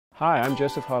Hi, I'm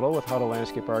Joseph Huddle with Huddle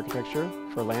Landscape Architecture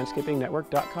for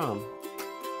landscapingnetwork.com.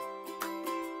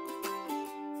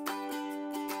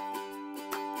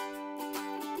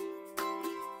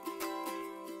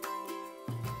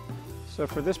 So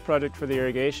for this project for the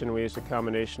irrigation, we used a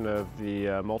combination of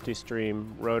the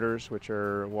multi-stream rotors, which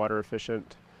are water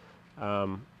efficient.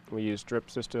 We used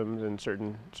drip systems in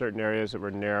certain areas that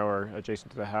were narrower adjacent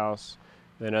to the house.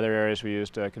 In other areas we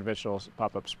used conventional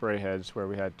pop-up spray heads where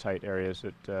we had tight areas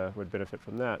that would benefit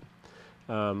from that.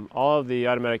 All of the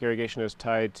automatic irrigation is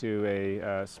tied to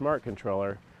a smart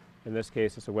controller. In this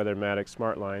case it's a Weathermatic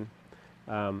Smart Line.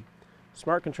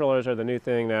 Smart controllers are the new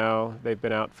thing now. They've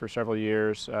been out for several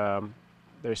years.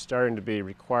 They're starting to be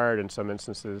required in some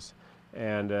instances,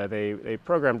 and they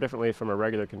program differently from a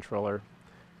regular controller.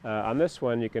 On this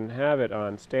one you can have it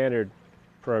on standard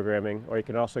programming, or you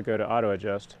can also go to auto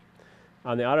adjust.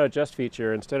 On the auto adjust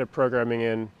feature, instead of programming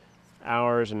in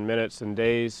hours and minutes and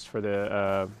days for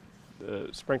the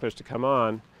sprinklers to come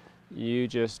on, you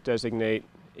just designate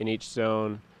in each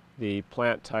zone the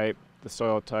plant type, the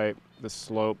soil type, the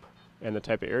slope, and the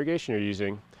type of irrigation you're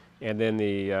using. And then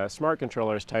the smart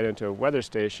controller is tied into a weather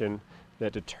station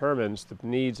that determines the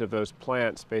needs of those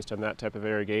plants based on that type of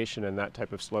irrigation and that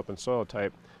type of slope and soil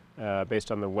type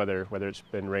based on the weather, whether it's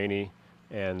been rainy,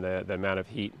 and the amount of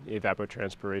heat,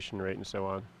 evapotranspiration rate, and so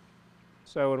on.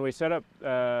 So when we set up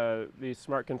these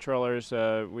smart controllers,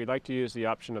 we like to use the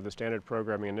option of the standard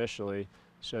programming initially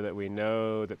so that we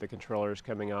know that the controller is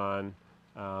coming on.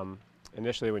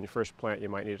 Initially when you first plant, you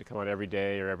might need it to come on every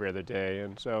day or every other day,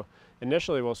 and so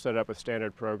initially we'll set up with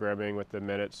standard programming with the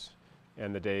minutes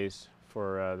and the days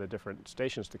for the different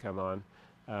stations to come on.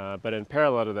 But in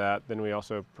parallel to that, then we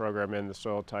also program in the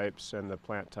soil types and the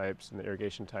plant types and the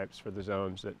irrigation types for the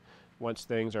zones, that once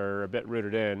things are a bit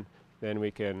rooted in, then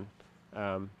we can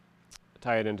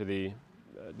tie it into the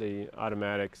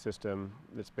automatic system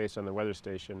that's based on the weather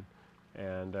station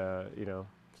and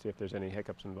see if there's any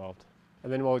hiccups involved.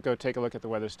 And then we'll go take a look at the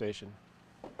weather station.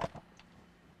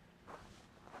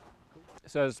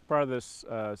 So as part of this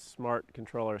smart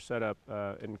controller setup,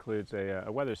 it includes a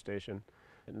weather station.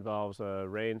 It involves a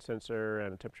rain sensor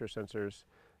and temperature sensors,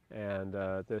 and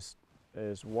this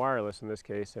is wireless in this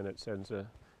case, and it sends a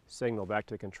signal back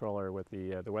to the controller with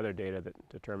the weather data that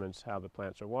determines how the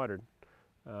plants are watered.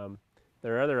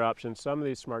 There are other options. Some of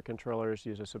these smart controllers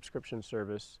use a subscription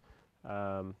service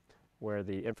where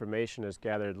the information is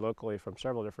gathered locally from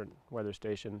several different weather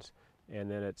stations, and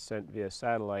then it's sent via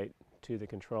satellite to the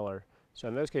controller. So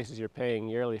in those cases you're paying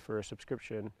yearly for a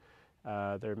subscription.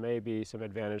 There may be some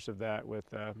advantage of that with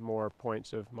more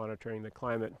points of monitoring the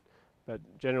climate, but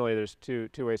generally there's two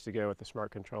ways to go with the smart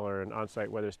controller: an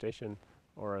on-site weather station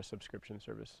or a subscription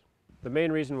service. The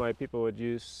main reason why people would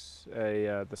use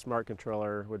the smart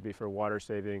controller would be for water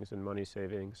savings and money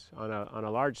savings. On a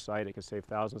large site, it could save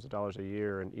thousands of dollars a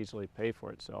year and easily pay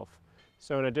for itself.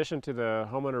 So in addition to the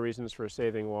homeowner reasons for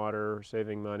saving water or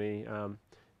saving money,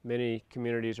 many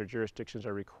communities or jurisdictions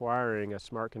are requiring a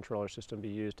smart controller system be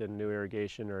used in new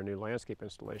irrigation or a new landscape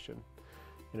installation.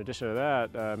 In addition to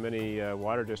that, many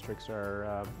water districts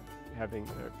are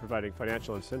providing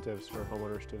financial incentives for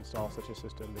homeowners to install such a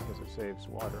system because it saves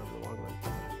water over the long run.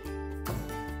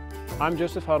 I'm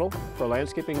Joseph Huddle for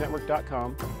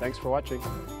landscapingnetwork.com. Thanks for watching.